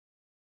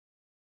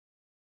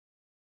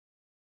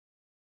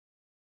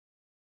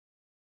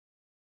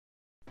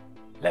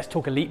Let's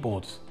talk elite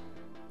boards.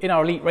 In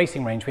our elite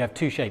racing range, we have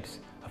two shapes,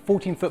 a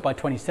 14 foot by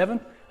 27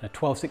 and a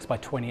 12.6 by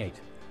 28.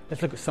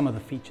 Let's look at some of the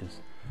features.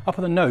 Up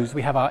on the nose,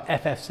 we have our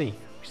FFC,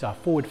 which is our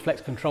forward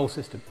flex control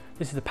system.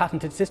 This is a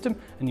patented system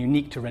and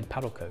unique to Red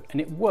Paddle Co.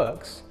 And it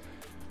works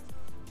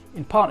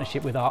in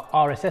partnership with our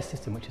RSS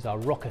system, which is our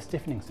rocker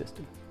stiffening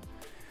system.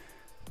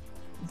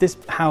 This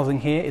housing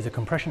here is a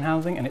compression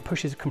housing, and it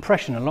pushes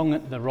compression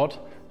along the rod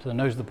to the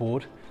nose of the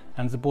board.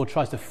 And as the board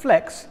tries to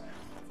flex,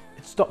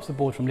 it stops the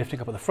board from lifting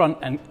up at the front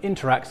and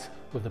interacts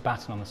with the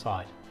batten on the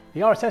side.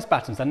 The RSS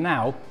battens are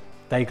now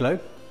day glow,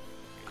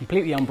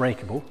 completely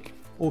unbreakable,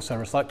 also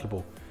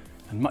recyclable,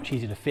 and much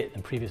easier to fit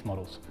than previous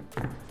models.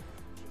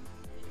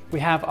 We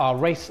have our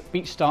race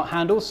beach start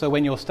handles, so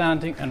when you're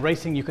standing and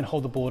racing, you can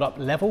hold the board up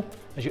level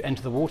as you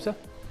enter the water.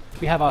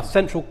 We have our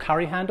central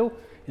curry handle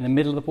in the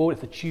middle of the board.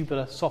 It's a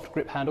tubular soft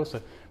grip handle, so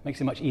it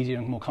makes it much easier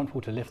and more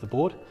comfortable to lift the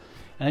board.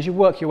 And as you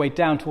work your way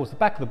down towards the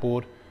back of the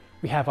board,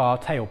 we have our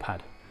tail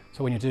pad.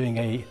 So when you're doing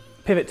a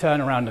pivot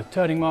turn around a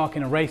turning mark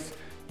in a race,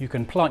 you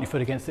can plant your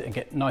foot against it and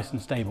get nice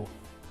and stable.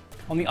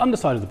 On the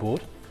underside of the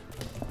board,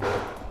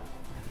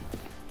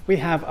 we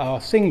have our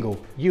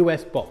single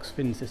US box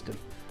fin system.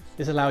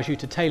 This allows you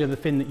to tailor the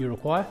fin that you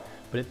require,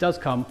 but it does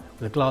come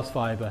with a glass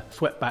fibre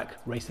swept-back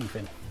racing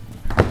fin.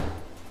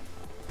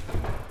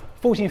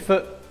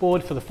 14-foot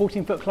board for the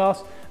 14-foot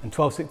class and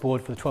 12-foot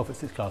board for the 12-foot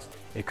 6 class.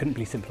 It couldn't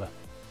be simpler.